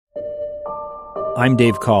I'm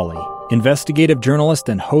Dave Cawley, investigative journalist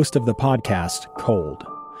and host of the podcast Cold.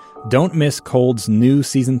 Don't miss Cold's new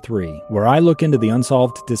Season 3, where I look into the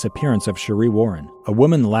unsolved disappearance of Sheree Warren, a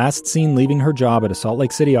woman last seen leaving her job at a Salt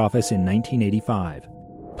Lake City office in 1985.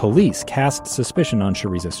 Police cast suspicion on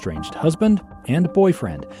Sheree's estranged husband and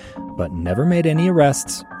boyfriend, but never made any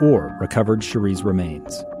arrests or recovered Sheree's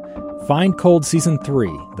remains. Find Cold Season 3,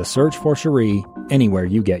 The Search for Sheree, anywhere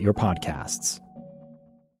you get your podcasts.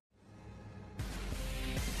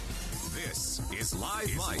 This is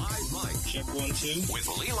Live Mike. Check 1, 2. With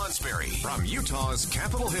Lee Lunsberry. From Utah's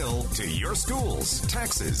Capitol Hill to your schools,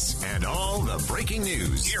 Texas, and all the breaking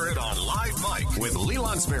news. Hear it on Live Mike with Lee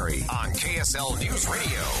Lunsberry on KSL News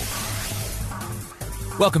Radio.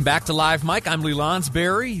 Welcome back to Live Mike. I'm Lee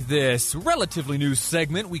Lonsberry. This relatively new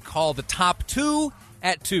segment we call the Top 2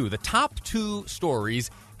 at 2. The top 2 stories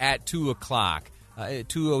at 2 o'clock.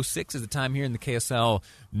 2:06 is the time here in the KSL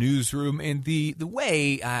newsroom. And the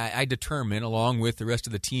way I determine, along with the rest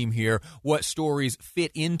of the team here, what stories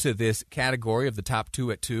fit into this category of the top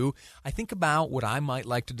 2 at 2, I think about what I might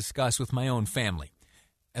like to discuss with my own family.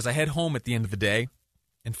 As I head home at the end of the day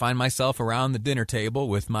and find myself around the dinner table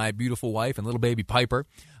with my beautiful wife and little baby Piper,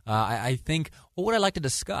 I think, well, what I'd like to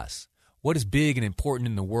discuss. What is big and important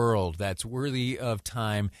in the world that's worthy of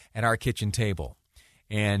time at our kitchen table?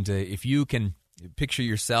 And if you can picture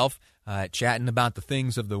yourself chatting about the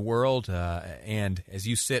things of the world, and as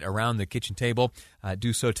you sit around the kitchen table,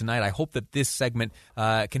 do so tonight. I hope that this segment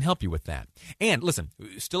can help you with that. And listen,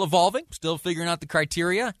 still evolving, still figuring out the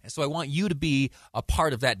criteria, so I want you to be a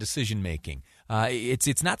part of that decision-making.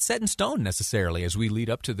 It's not set in stone necessarily as we lead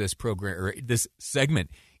up to this program or this segment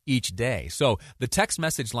each day. So the text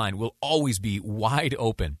message line will always be wide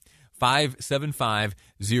open.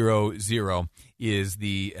 57500 is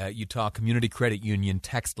the Utah Community Credit Union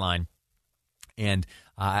text line. And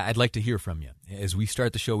I'd like to hear from you. As we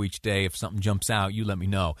start the show each day, if something jumps out, you let me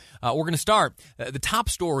know. We're going to start. The top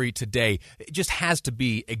story today just has to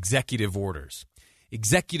be executive orders.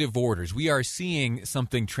 Executive orders. We are seeing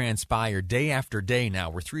something transpire day after day now.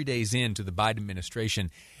 We're 3 days into the Biden administration,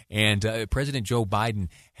 and President Joe Biden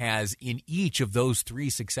has, in each of those 3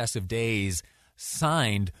 successive days,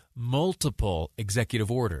 signed multiple executive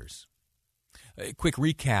orders. A quick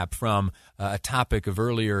recap from a topic of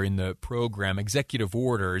earlier in the program. Executive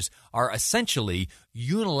orders are essentially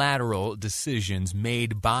unilateral decisions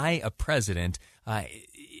made by a president,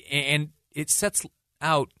 and it sets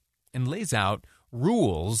out and lays out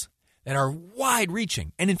rules that are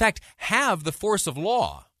wide-reaching and, in fact, have the force of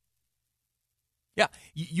law. Yeah,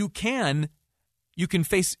 you can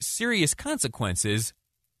face serious consequences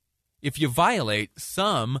if you violate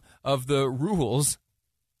some of the rules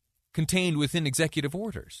contained within executive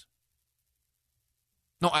orders.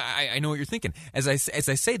 No, I know what you're thinking. As I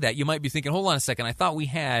say that, you might be thinking, hold on a second, I thought we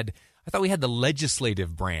had the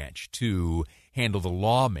legislative branch to handle the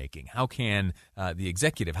lawmaking. How can the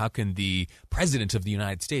executive, how can the president of the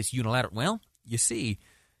United States unilaterally? Well, you see,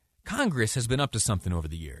 Congress has been up to something over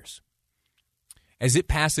the years. As it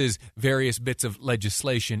passes various bits of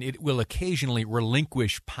legislation, it will occasionally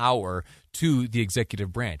relinquish power to the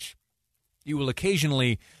executive branch. It will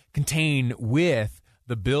occasionally contain with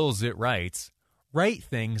the bills it write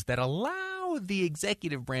things that allow the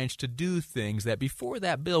executive branch to do things that before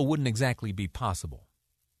that bill wouldn't exactly be possible.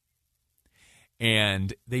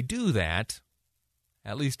 And they do that,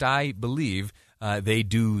 at least I believe they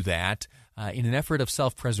do that in an effort of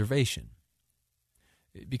self-preservation.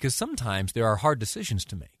 Because sometimes there are hard decisions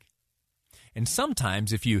to make. And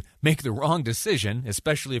sometimes if you make the wrong decision,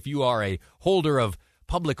 especially if you are a holder of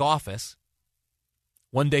public office,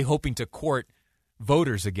 one day hoping to court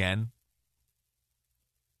voters again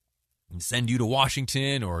and send you to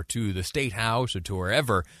Washington or to the State House or to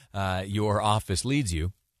wherever your office leads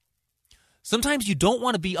you, sometimes you don't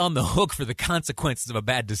want to be on the hook for the consequences of a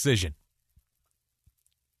bad decision.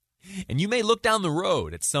 And you may look down the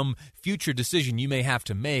road at some future decision you may have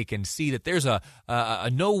to make and see that there's a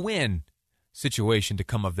no-win situation to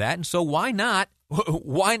come of that. And so why not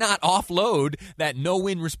offload that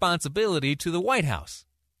no-win responsibility to the White House?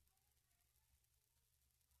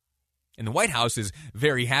 And the White House is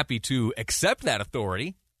very happy to accept that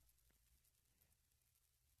authority.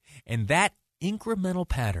 And that incremental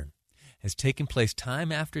pattern has taken place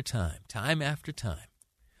time after time.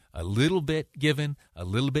 A little bit given, a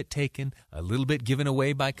little bit taken, a little bit given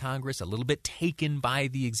away by Congress, a little bit taken by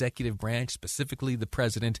the executive branch, specifically the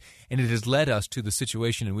president, and it has led us to the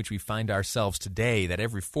situation in which we find ourselves today, that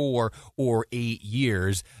every 4 or 8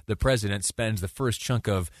 years, the president spends the first chunk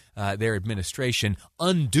of their administration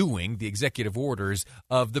undoing the executive orders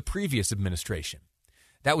of the previous administration.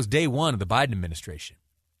 That was day one of the Biden administration.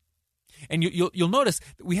 And you'll notice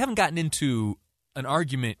that we haven't gotten into an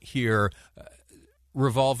argument here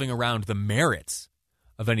revolving around the merits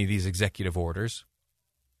of any of these executive orders.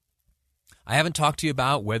 I haven't talked to you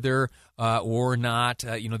about whether or not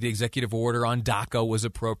the executive order on DACA was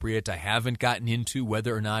appropriate. I haven't gotten into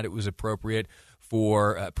whether or not it was appropriate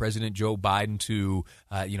for President Joe Biden to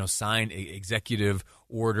sign executive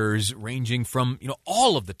orders ranging from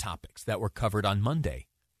all of the topics that were covered on Monday.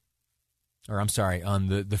 Or I'm sorry, on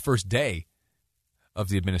the first day of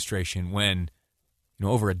the administration when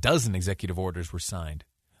over a dozen executive orders were signed.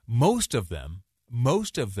 Most of them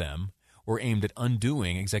were aimed at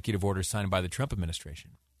undoing executive orders signed by the Trump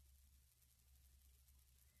administration.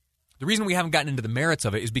 The reason we haven't gotten into the merits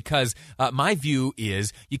of it is because my view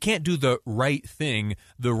is you can't do the right thing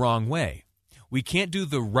the wrong way. We can't do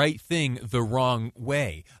the right thing the wrong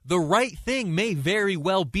way. The right thing may very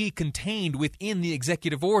well be contained within the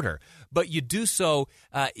executive order, but you do so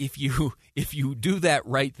if you do that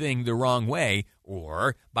right thing the wrong way,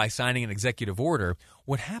 or by signing an executive order.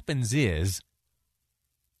 What happens is,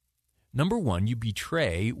 number one, you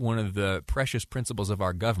betray one of the precious principles of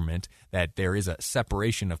our government, that there is a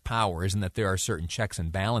separation of powers and that there are certain checks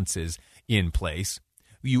and balances in place.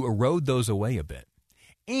 You erode those away a bit.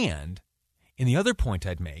 And the other point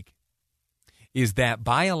I'd make is that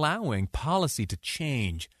by allowing policy to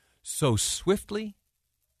change so swiftly,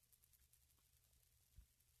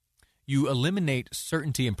 you eliminate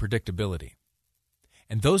certainty and predictability.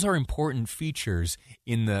 And those are important features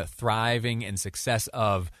in the thriving and success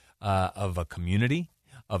of a community,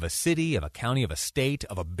 of a city, of a county, of a state,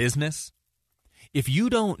 of a business. If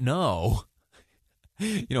you don't know,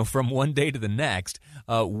 from one day to the next,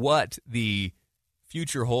 what the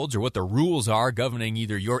future holds or what the rules are governing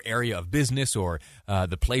either your area of business or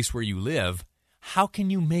the place where you live, how can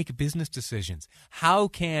you make business decisions? How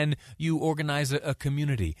can you organize a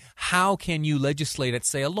community? How can you legislate at,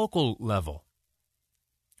 say, a local level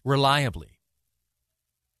reliably?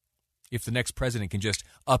 If the next president can just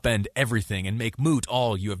upend everything and make moot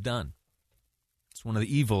all you have done. It's one of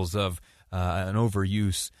the evils of an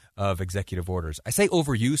overuse of executive orders. I say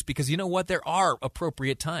overuse because you know what? There are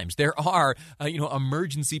appropriate times. There are,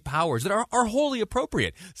 emergency powers that are wholly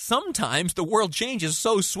appropriate. Sometimes the world changes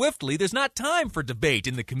so swiftly, there's not time for debate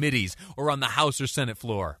in the committees or on the House or Senate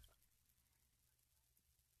floor.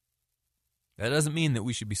 That doesn't mean that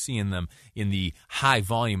we should be seeing them in the high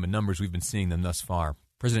volume and numbers we've been seeing them thus far.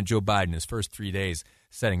 President Joe Biden, his first 3 days,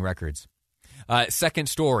 setting records. Second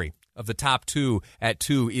story of the top two at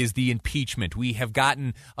 2 is the impeachment. We have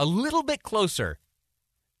gotten a little bit closer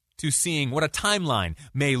to seeing what a timeline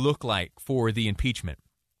may look like for the impeachment.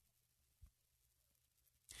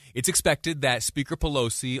 It's expected that Speaker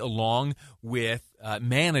Pelosi, along with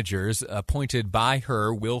managers appointed by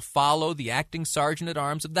her, will follow the acting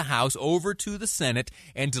Sergeant-at-Arms of the House over to the Senate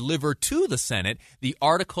and deliver to the Senate the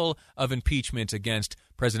article of impeachment against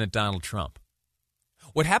President Donald Trump.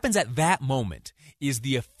 What happens at that moment is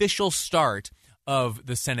the official start of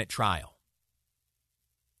the Senate trial.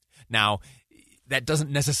 Now, that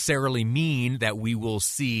doesn't necessarily mean that we will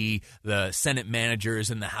see the Senate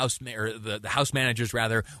managers and the House managers,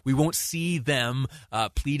 we won't see them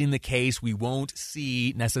pleading the case. We won't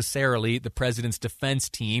see necessarily the president's defense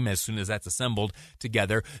team as soon as that's assembled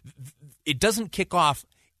together. It doesn't kick off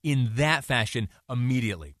in that fashion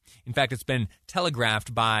immediately. In fact, it's been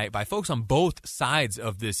telegraphed by folks on both sides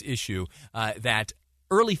of this issue that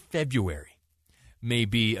early February may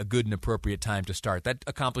be a good and appropriate time to start. That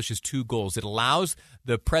accomplishes two goals. It allows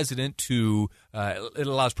President Trump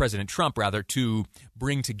to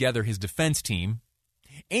bring together his defense team,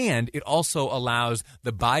 and it also allows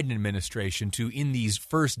the Biden administration to, in these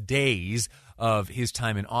first days of his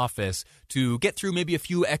time in office, to get through maybe a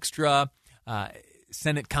few extra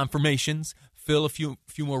Senate confirmations, fill a few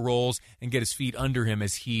more roles, and get his feet under him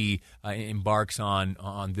as he embarks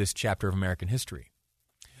on this chapter of American history.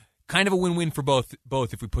 Kind of a win-win for both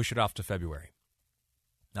if we push it off to February.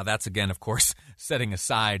 Now, that's, again, of course, setting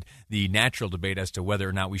aside the natural debate as to whether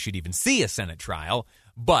or not we should even see a Senate trial.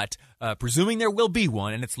 But presuming there will be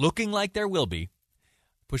one, and it's looking like there will be,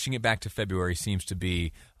 pushing it back to February seems to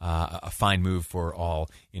be a fine move for all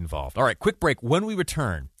involved. All right, quick break. When we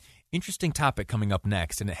return, interesting topic coming up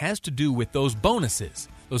next, and it has to do with those bonuses,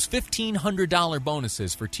 those $1,500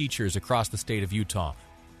 bonuses for teachers across the state of Utah.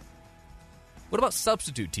 What about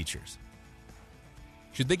substitute teachers?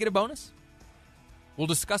 Should they get a bonus? We'll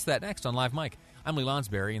discuss that next on Live Mike. I'm Lee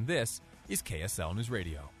Lonsberry, and this is KSL News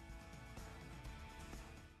Radio.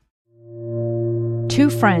 Two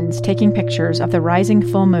friends taking pictures of the rising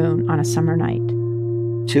full moon on a summer night.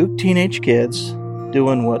 Two teenage kids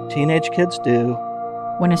doing what teenage kids do.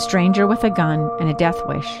 When a stranger with a gun and a death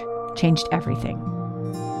wish changed everything.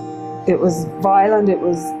 It was violent, it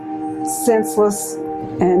was senseless,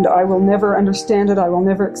 and I will never understand it, I will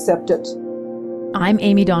never accept it. I'm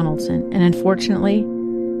Amy Donaldson, and unfortunately,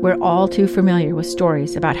 we're all too familiar with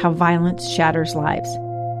stories about how violence shatters lives.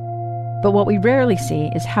 But what we rarely see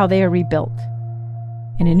is how they are rebuilt.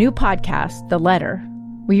 In a new podcast, The Letter,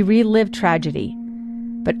 we relive tragedy,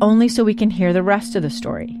 but only so we can hear the rest of the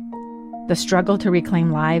story. The struggle to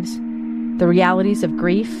reclaim lives, the realities of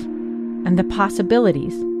grief, and the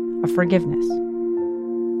possibilities of forgiveness.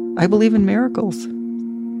 I believe in miracles.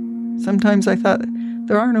 Sometimes I thought,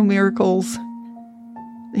 there are no miracles.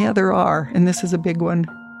 Yeah, there are, and this is a big one.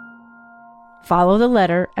 Follow The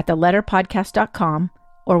Letter at theletterpodcast.com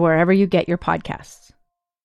or wherever you get your podcasts.